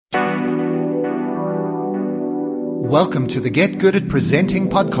Welcome to the Get Good at Presenting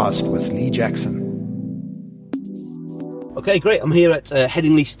podcast with Lee Jackson. Okay, great. I'm here at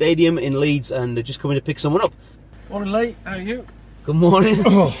Headingley Stadium in Leeds and just coming to pick someone up. Morning, Lee. How are you? Good morning.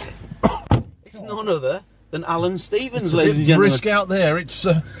 It's none other than Alan Stevens, ladies and gentlemen. Brisk out there. It's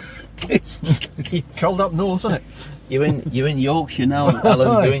cold up north, isn't it? You're in Yorkshire now, Alan.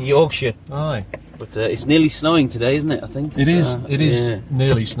 Aye. You're in Yorkshire. Aye. But it's nearly snowing today, isn't it? I think It is. It is yeah.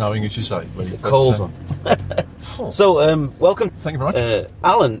 nearly snowing, as you say. It's a But, cold one. So, welcome. Thank you very much.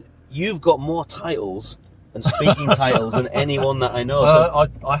 Alan, you've got more titles and speaking titles than anyone that I know. So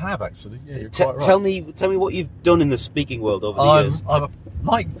I have actually. Yeah, you're quite right. tell me what you've done in the speaking world over the years.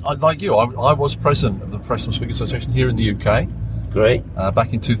 Like you. I was president of the Professional Speakers Association here in the UK Great.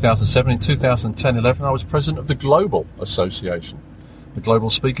 back in 2007. In 2010-11, I was president of the Global Association, the Global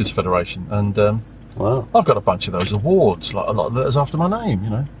Speakers Federation, and Wow. I've got a bunch of those awards, like a lot of letters after my name. You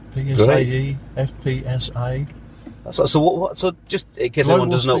know, PSAE, FPSA. So just in case anyone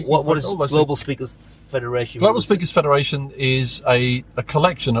doesn't know, what is Global Speakers Federation? Global Speakers Federation is a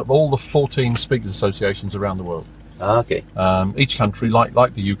collection of all the 14 speakers associations around the world. Okay. Each country,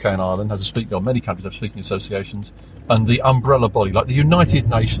 like the UK and Ireland, has a speaking, or many countries have speaking associations, and the umbrella body, like the United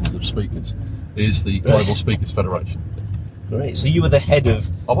Nations of speakers, is the Global Speakers Federation. Great. So you were the head of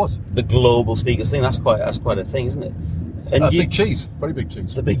I was. the Global Speakers thing. That's quite a thing, isn't it? And Big cheese, very big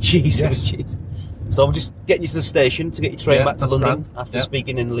cheese. the big cheese. Yes. The big cheese. So I'm just getting you to the station to get your train Yeah, back to that's London grand. after Yeah.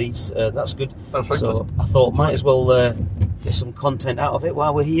 speaking in Leeds. That's good. That's very So pleasant. I thought might as well get some content out of it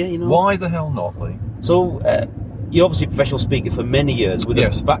while we're here. You know. Why the hell not, Lee? So you're obviously a professional speaker for many years with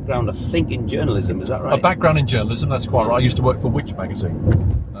Yes. a background, I think, in journalism. Is that right? A background in journalism, that's quite right. I used to work for Which magazine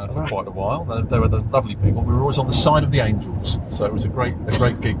for quite a while. They were the lovely people. We were always on the side of the angels, so it was a great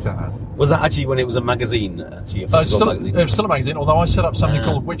gig to have. Was that actually when it was a magazine? Actually, a physical magazine. It was still a magazine, although I set up something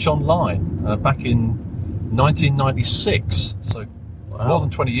called Which Online back in 1996, so more than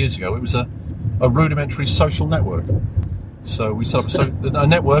 20 years ago. It was a rudimentary social network. So we set up a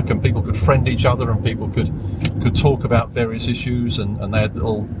network, and people could friend each other, and people could talk about various issues, and they had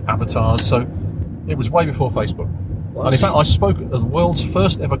little avatars. So it was way before Facebook. Wow, And in so fact, I spoke at the world's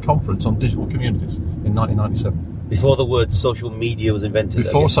first ever conference on digital communities in 1997. before the word social media was invented.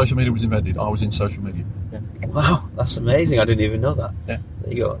 Before I guess. social media was invented, I was in social media. Yeah. Wow, that's amazing. I didn't even know that. Yeah.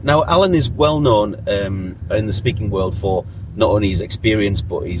 There you go. Now, Alan is well known in the speaking world for not only his experience,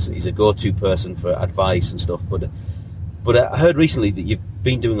 but he's a go-to person for advice and stuff. But I heard recently that you've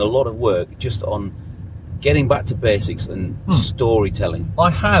been doing a lot of work just on getting back to basics and storytelling.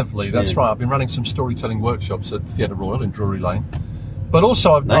 I have, Lee, that's Yeah. right. I've been running some storytelling workshops at Theatre Royal in Drury Lane. But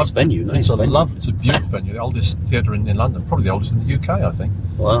also, Nice venue, nice venue. It's a beautiful venue, the oldest theatre in London, probably the oldest in the UK, I think.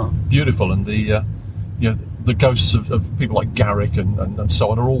 Wow. Beautiful, and the ghosts of people like Garrick and so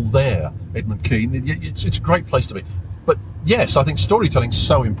on are all there. Edmund Kean, it's a great place to be. But yes, I think storytelling's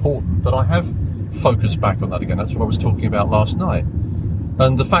so important that I have focused back on that again. That's what I was talking about last night.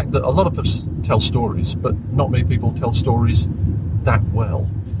 And the fact that a lot of us tell stories, but not many people tell stories that well.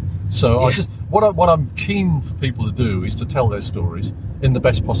 So Yeah. what I'm keen for people to do is to tell their stories in the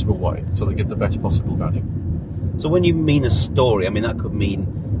best possible way, so they get the best possible value. So when you mean a story, I mean that could mean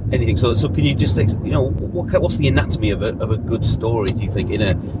anything. So can you just what's the anatomy of a good story? Do you think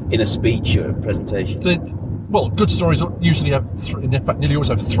in a speech or a presentation? Good stories usually have, in fact, nearly always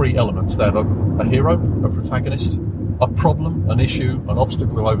have three elements. They have a hero, a protagonist, a problem, an issue, an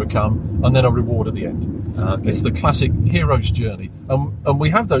obstacle to overcome, and then a reward at the end. Okay. It's the classic hero's journey. And we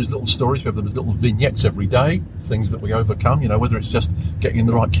have those little stories, we have those little vignettes every day, things that we overcome, whether it's just getting in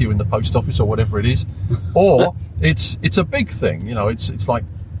the right queue in the post office or whatever it is, or it's a big thing, it's like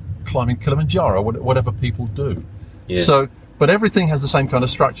climbing Kilimanjaro, whatever people do. Yeah. But everything has the same kind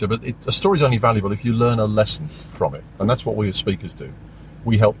of structure, but a story's only valuable if you learn a lesson from it. And that's what we as speakers do.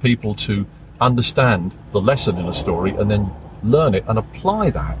 We help people to understand the lesson in a story and then learn it and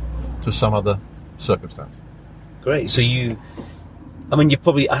apply that to some other circumstance. Great. So you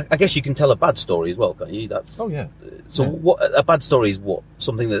probably, I guess you can tell a bad story as well, can't you? Oh, yeah. So Yeah. what a bad story is what?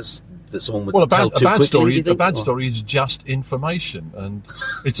 Something that someone would Well, tell too quickly, do you think? a bad story is just information, and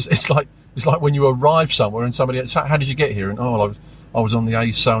it's like when you arrive somewhere and somebody asks, how did you get here? And I was on the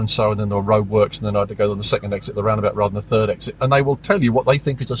A so and so, and then the road works, and then I had to go on the second exit, the roundabout, rather than the third exit. And they will tell you what they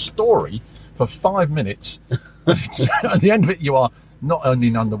think is a story for 5 minutes. At the end of it, you are not only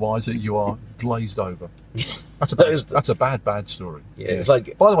none the wiser, you are glazed over. That's a bad story. Yeah, it's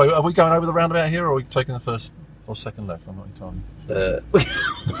like. By the way, are we going over the roundabout here, or are we taking the first or second left? I'm not entirely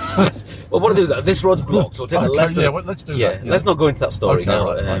Well, what I'll do is that this road's blocked, so we'll take a left. Yeah, well, let's do that. Let's not go into that story Okay,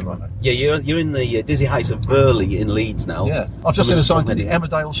 now. right. Yeah, you're in the dizzy heights of Burley in Leeds now. Yeah, I've just been assigned to the Coming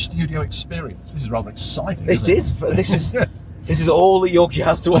Emmerdale Studio Experience. This is rather exciting. It is. This is all that Yorkshire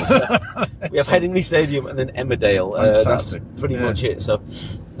has to offer. We have Headingley Stadium and then Emmerdale. That's Fantastic. pretty much it. So,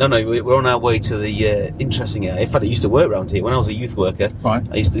 no, we're on our way to the interesting area. In fact, I used to work around here when I was a youth worker. Right.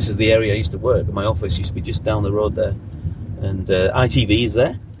 This is the area I used to work. My office used to be just down the road there, and ITV is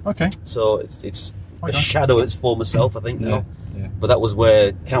there. Okay. So it's a Okay. shadow of its former self, I think. Now. Yeah. But that was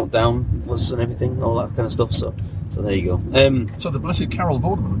where Countdown was and everything, all that kind of stuff. So there you go. So the blessed Carol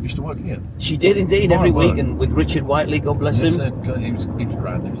Vorderman used to work here. She did indeed My every week, word. and with Richard Whiteley, God bless him. He was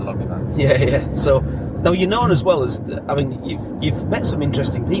grand. He was a lovely man. Yeah. So now you're known as well as, I mean, you've met some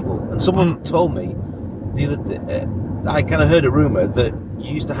interesting people, and someone told me the other day, I kind of heard a rumor that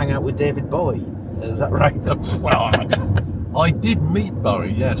you used to hang out with David Bowie. Is that right? Well, I did meet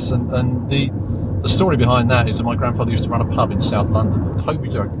Bowie, yes, and the story behind that is that my grandfather used to run a pub in South London, the Toby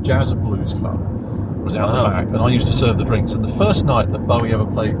Jazz and Blues Club, was out the back, and I used to serve the drinks. And the first night that Bowie ever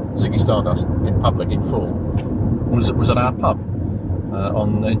played Ziggy Stardust in public in full was at our pub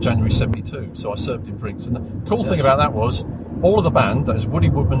in January '72. So I served him drinks, and the cool thing about that was all of the band, that is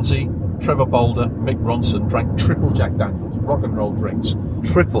Woody Woodmansey, Trevor Boulder, Mick Ronson, drank triple Jack Daniels, rock and roll drinks.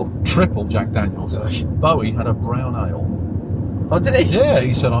 Triple Jack Daniels. Gosh. Bowie had a brown ale. Oh, did he? Yeah,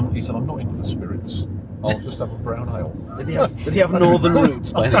 he said I'm not into the spirits. I'll just have a brown ale. Did he have northern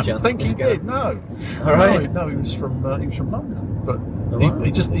roots by any I chance? don't think he did. No. All right. No, he was from London. But wow.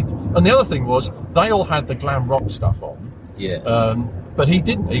 he and the other thing was they all had the glam rock stuff on. Yeah. But he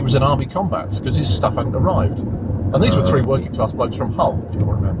didn't. He was in army combats because his stuff hadn't arrived. And these were three working class blokes from Hull.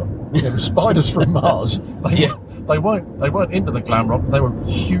 You'll remember. The spiders from Mars. They weren't into the glam rock. They were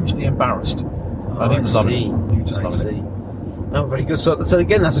hugely embarrassed. And he was loving it. He was just loving it. No, very good. So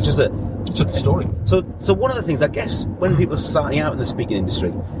again, that's just a story. So one of the things, I guess, when people are starting out in the speaking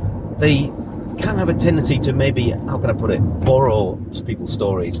industry, they can have a tendency to maybe, how can I put it, borrow people's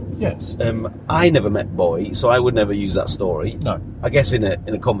stories. Yes. I never met Bowie, so I would never use that story. No. I guess in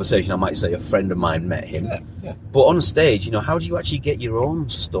a conversation, I might say a friend of mine met him. Yeah. But on stage, how do you actually get your own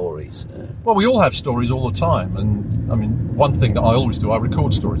stories? Well, we all have stories all the time, and I mean, one thing that I always do, I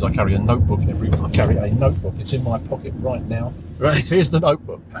record stories. I carry a notebook It's in my pocket right now. Right. Here's the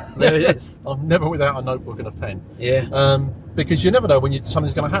notebook. There it is. I'm never without a notebook and a pen. Yeah. Because you never know when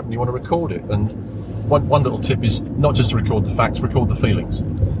something's going to happen. You want to record it, and one little tip is not just to record the facts, record the feelings.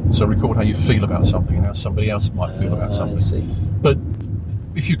 So record how you feel about something and how somebody else might feel about something. I see. But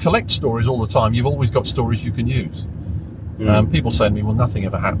if you collect stories all the time, you've always got stories you can use. People say to me, well, nothing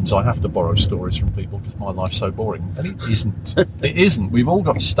ever happens. I have to borrow stories from people because my life's so boring. And it isn't. It isn't. We've all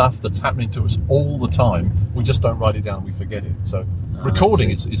got stuff that's happening to us all the time. We just don't write it down and we forget it. So recording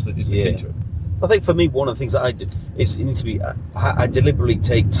is the key to it. I think for me, one of the things that I do is it needs to be, I deliberately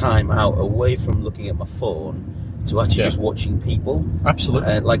take time out away from looking at my phone to actually just watching people.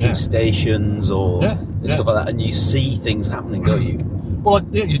 Absolutely. In stations or stuff like that. And you see things happening, don't you? Well,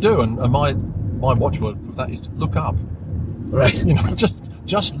 you do. And my watchword for that is look up. Right.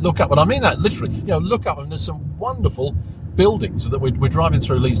 Just look up. And I mean that literally. Look up, and there's some wonderful buildings that we're driving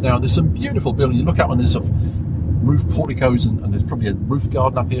through Leeds now. And there's some beautiful buildings. You look up and there's sort of roof porticos, and there's probably a roof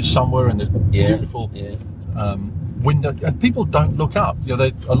garden up here somewhere, and there's beautiful window. And people don't look up.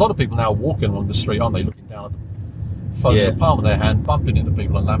 A lot of people now are walking along the street, aren't they, looking down at the phone in the palm of their hand, bumping into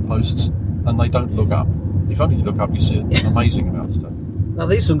people on lampposts, and they don't look up. If only you look up, you see an amazing amount of stuff. Now,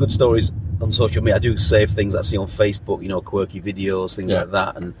 there's some good stories on social media. I do save things I see on Facebook, quirky videos, things like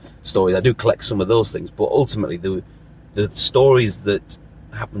that, and stories. I do collect some of those things, but ultimately the stories that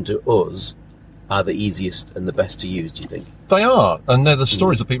happen to us are the easiest and the best to use, do you think? They are, and they're the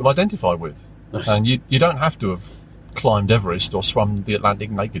stories that people identify with. Nice. And you don't have to have climbed Everest or swum the Atlantic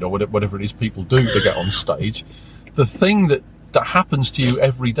naked or whatever it is people do to get on stage. The thing that happens to you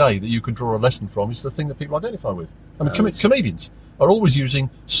every day that you can draw a lesson from is the thing that people identify with. I mean, comedians are always using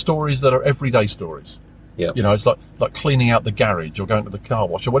stories that are everyday stories. Yeah. It's like cleaning out the garage or going to the car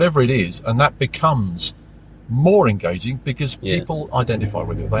wash or whatever it is, and that becomes more engaging because people identify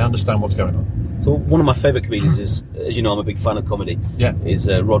with it. They understand what's going on. So one of my favourite comedians is, as you know, I'm a big fan of comedy, is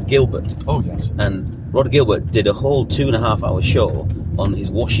Rod Gilbert. Oh, yes. And Rod Gilbert did a whole 2.5-hour show on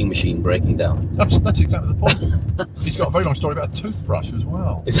his washing machine breaking down. That's exactly the point. He's got a very long story about a toothbrush as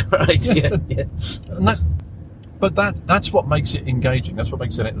well. Is that right? Yeah. And that's what makes it engaging. That's what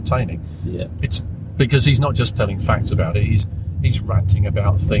makes it entertaining. Yeah. It's because he's not just telling facts about it. He's ranting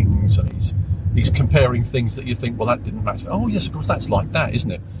about things, and he's comparing things that you think, well, that didn't match. Oh, yes, of course, that's like that, isn't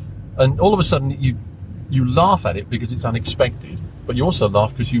it? And all of a sudden, you laugh at it because it's unexpected, but you also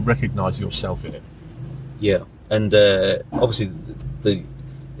laugh because you recognise yourself in it. Yeah, and obviously it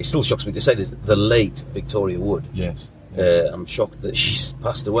still shocks me to say this, the late Victoria Wood. Yes. I'm shocked that she's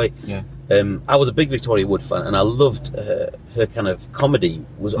passed away. Yeah. I was a big Victoria Wood fan, and I loved her kind of comedy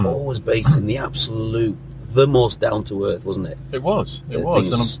was always based in the most down to earth, wasn't it? It was.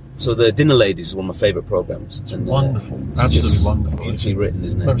 And so the Dinner Ladies is one of my favourite programmes. It's wonderful, absolutely wonderful. Beautifully written,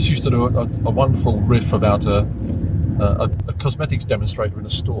 isn't it? Remember, she used to do a wonderful riff about a cosmetics demonstrator in a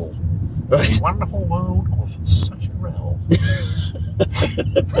store. Right. The wonderful world of Sacherel.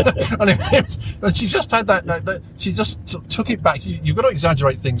 and she just had that she just sort of took it back. You've got to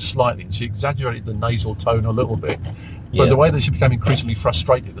exaggerate things slightly, and she exaggerated the nasal tone a little bit. But the way that she became increasingly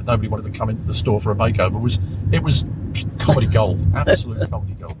frustrated that nobody wanted to come into the store for a makeover was comedy gold, absolute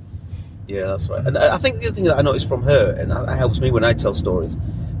comedy gold. Yeah, that's right. And I think the other thing that I noticed from her, and that helps me when I tell stories,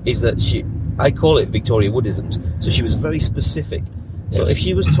 is that I call it Victoria Woodisms. So she was very specific. So if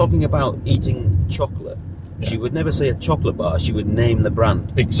she was talking about eating chocolate, she would never say a chocolate bar. She would name the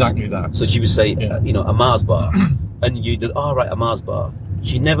brand. Exactly that. So she would say, a Mars bar, and you did, right, a Mars bar.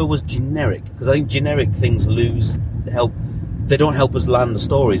 She never was generic, because I think generic things they don't help us land the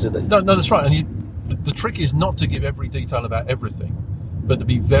stories, do they? No, that's right. And the trick is not to give every detail about everything, but to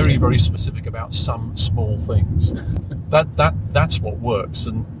be very, very specific about some small things. That's what works.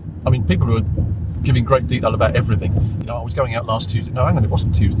 And I mean, people who are giving great detail about everything. I was going out last Tuesday. No, hang on, it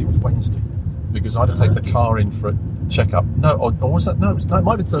wasn't Tuesday. It was Wednesday, because I had to take the car in for a checkup. No, or was that? No, it might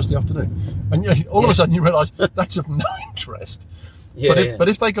have been Thursday afternoon. And all of a sudden you realise that's of no interest. But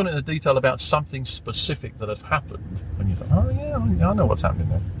if they got into detail about something specific that had happened, and you think, I know what's happening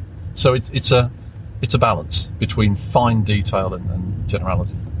there. So it's a balance between fine detail and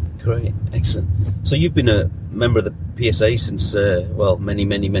generality. Great, excellent. So you've been a member of the PSA since many,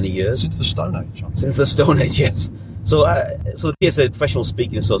 many, many years. Since the Stone Age. Since the Stone Age, yes. So the PSA, Professional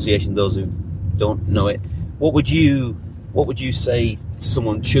Speaking Association. Those who don't know it, what would you say to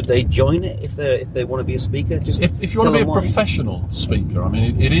someone? Should they join it if they want to be a speaker? Just if you want to be a professional speaker, I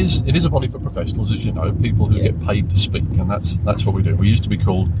mean, it is a body for professionals, as you know, people who get paid to speak, and that's what we do. We used to be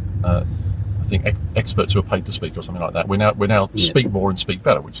called, I think, experts who are paid to speak or something like that. We now speak more and speak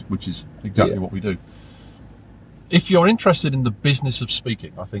better, which is exactly what we do. If you're interested in the business of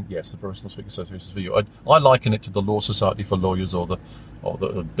speaking, I think yes, the Professional Speaking Association is for you. I liken it to the Law Society for lawyers or the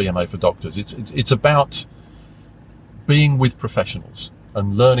BMA for doctors. It's about being with professionals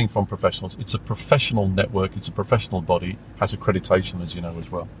and learning from professionals. It's a professional network. It's a professional body. Has accreditation, as you know, as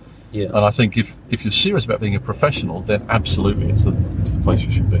well. Yeah. And I think if you're serious about being a professional, then absolutely it's the place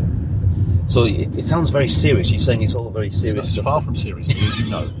you should be. So it sounds very serious. You're saying it's all very serious. It's far from serious, as you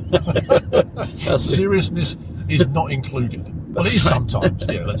know. Seriousness is not included. Well, it is sometimes.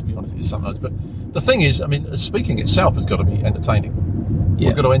 Yeah, let's be honest, it is sometimes. But the thing is, I mean, speaking itself has got to be entertaining. Yeah.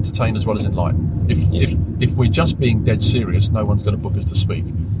 We've got to entertain as well as enlighten. If we're just being dead serious, no one's going to book us to speak.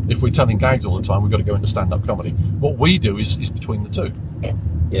 If we're telling gags all the time, we've got to go into stand-up comedy. What we do is between the two.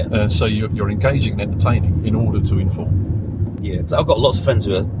 Yeah. So you're engaging and entertaining in order to inform. Yeah, I've got lots of friends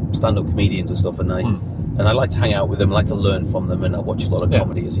who are stand-up comedians and stuff, and I like to hang out with them. I like to learn from them, and I watch a lot of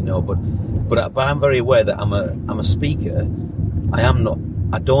comedy, as you know. But I'm very aware that I'm a speaker.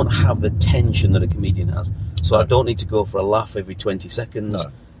 I don't have the tension that a comedian has, so I don't need to go for a laugh every 20 seconds.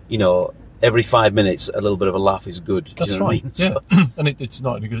 No. Every 5 minutes, a little bit of a laugh is good. Do you know what I mean? Yeah. So, and it's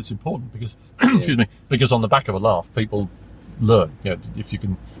not only good; it's important because, excuse me, because on the back of a laugh, people learn. If you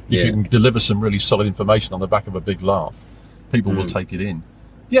can deliver some really solid information on the back of a big laugh, people will take it in.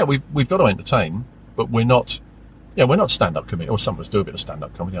 Yeah, we've got to entertain, but we're not stand-up comedy. Or some of us do a bit of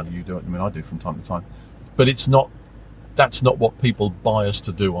stand-up comedy. I know you do it. I mean, I do from time to time. But that's not what people buy us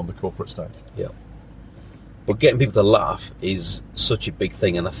to do on the corporate stage. Yeah. But getting people to laugh is such a big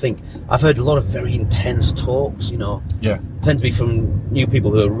thing, and I think I've heard a lot of very intense talks. Tend to be from new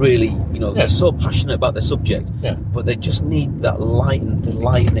people who are really, they're so passionate about their subject. Yeah. But they just need that lighten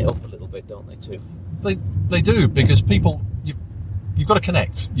it up a little bit, don't they? Too. They do, because people. You've got to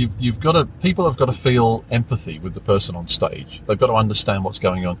connect. People have got to feel empathy with the person on stage. They've got to understand what's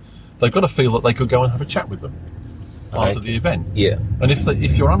going on. They've got to feel that they could go and have a chat with them after the event. Yeah. And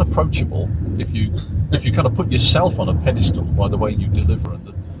if you're unapproachable, if you kind of put yourself on a pedestal by the way you deliver and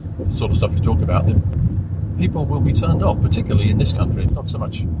the sort of stuff you talk about, then people will be turned off. Particularly in this country, it's not so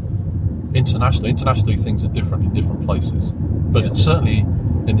much internationally. Internationally, things are different in different places, but it's certainly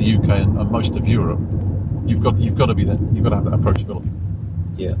in the UK and most of Europe. You've got to be there. You've got to have that approachability.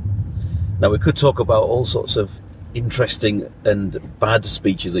 Yeah. Now we could talk about all sorts of interesting and bad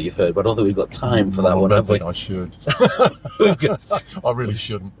speeches that you've heard, but I don't think we've got time for that one, have we? I should. I really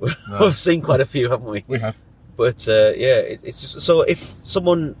shouldn't. No. We've seen quite a few, haven't we? We have. But it's so if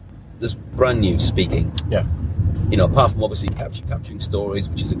someone is brand new speaking, Yeah. apart from obviously capturing stories,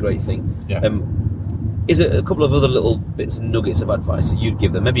 which is a great thing, Yeah. is it a couple of other little bits and nuggets of advice that you'd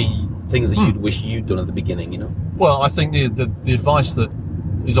give them? Maybe things that you'd wish you'd done at the beginning, Well, I think the advice that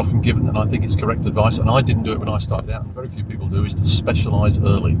is often given, and I think it's correct advice, and I didn't do it when I started out, and very few people do, is to specialise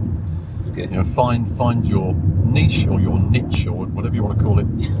early. Okay. Find your niche or your niche or whatever you want to call it.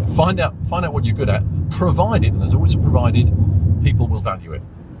 Find out what you're good at. Provided, and there's always a provided, people will value it.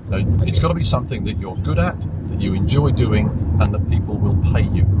 It's got to be something that you're good at, that you enjoy doing, and that people will pay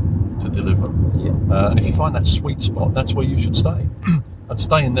you to deliver. Yeah. And if you find that sweet spot, that's where you should stay. And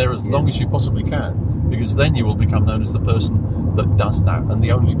stay in there as long as you possibly can, because then you will become known as the person that does that, and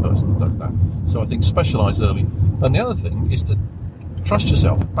the only person that does that. So I think specialise early. And the other thing is to trust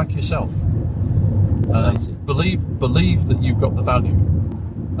yourself, back yourself. Believe that you've got the value,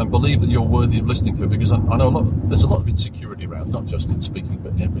 and believe that you're worthy of listening to it, because I know there's a lot of insecurity around, not just in speaking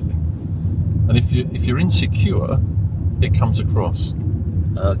but in everything. And if you're insecure, it comes across.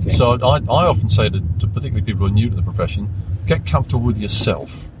 Okay. So I often say to particularly people who are new to the profession, get comfortable with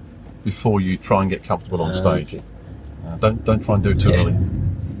yourself before you try and get comfortable on stage. Okay. Don't try and do it too early.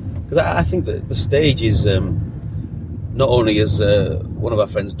 Because I think that the stage is not only, as one of our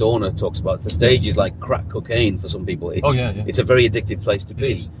friends Donna talks about, the stage is like crack cocaine for some people. It's a very addictive place to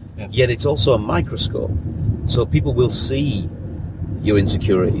be. Yes. Yet it's also a microscope, so people will see your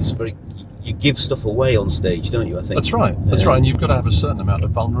insecurities. You give stuff away on stage, don't you? I think That's right. That's right. And you've got to have a certain amount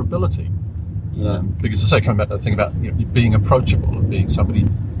of vulnerability. Because, as I say, coming back to the thing about being approachable and being somebody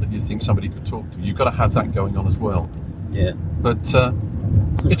that you think somebody could talk to, you've got to have that going on as well. Yeah. But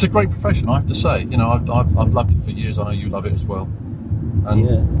it's a great profession, I have to say. I've loved it for years. I know you love it as well.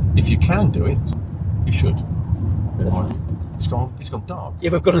 And if you can do it, you should. It's gone dark.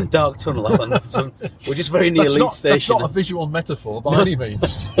 Yeah, we've gone in a dark tunnel, Alan. We're just very near Leeds Station. That's not a visual metaphor by any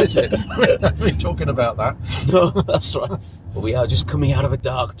means, is it? We're talking about that. No, that's right. But we are just coming out of a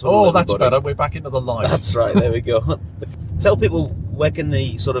dark tunnel. Oh, that's better. We're back into the light. That's right. There we go. Tell people, where can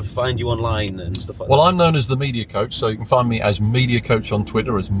they sort of find you online and stuff like that? Well, I'm known as the Media Coach, so you can find me as Media Coach on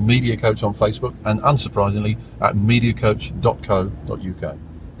Twitter, as Media Coach on Facebook, and unsurprisingly at mediacoach.co.uk.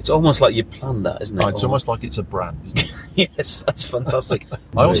 It's almost like you planned that, isn't it? It's almost like it's a brand, isn't it? Yes, that's fantastic.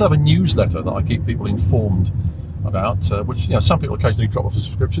 I also have a newsletter that I keep people informed about, which some people occasionally drop off a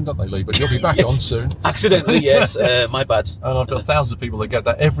subscription, don't they, Lee? But you'll be back on soon. Accidentally, yes. My bad. And I've got thousands of people that get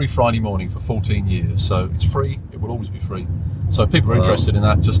that every Friday morning for 14 years. So it's free. It will always be free. So if people are interested in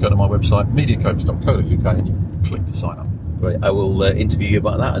that, just go to my website, mediacoach.co.uk, and you click to sign up. Great. I will interview you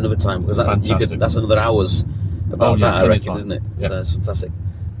about that another time, because that's another hour's about that, I reckon, isn't it? Yeah. So it's fantastic.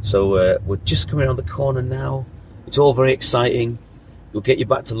 So we're just coming around the corner now. It's all very exciting. We'll get you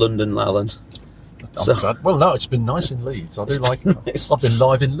back to London, Alan. Well, no, it's been nice in Leeds. I do like it. Nice. I've been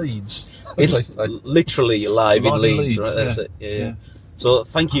live in Leeds. Literally live in Leeds, right? Yeah. That's it. Yeah. So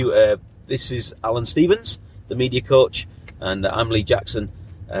thank you. This is Alan Stevens, the Media Coach, and I'm Lee Jackson.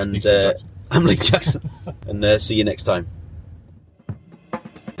 And I'm Lee Jackson. And see you next time.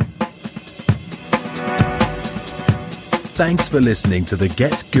 Thanks for listening to the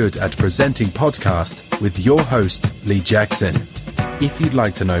Get Good at Presenting podcast with your host, Lee Jackson. If you'd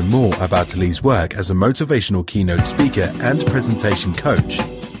like to know more about Lee's work as a motivational keynote speaker and presentation coach,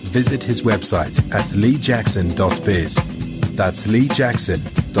 visit his website at leejackson.biz. That's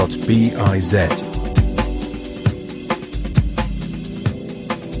leejackson.biz.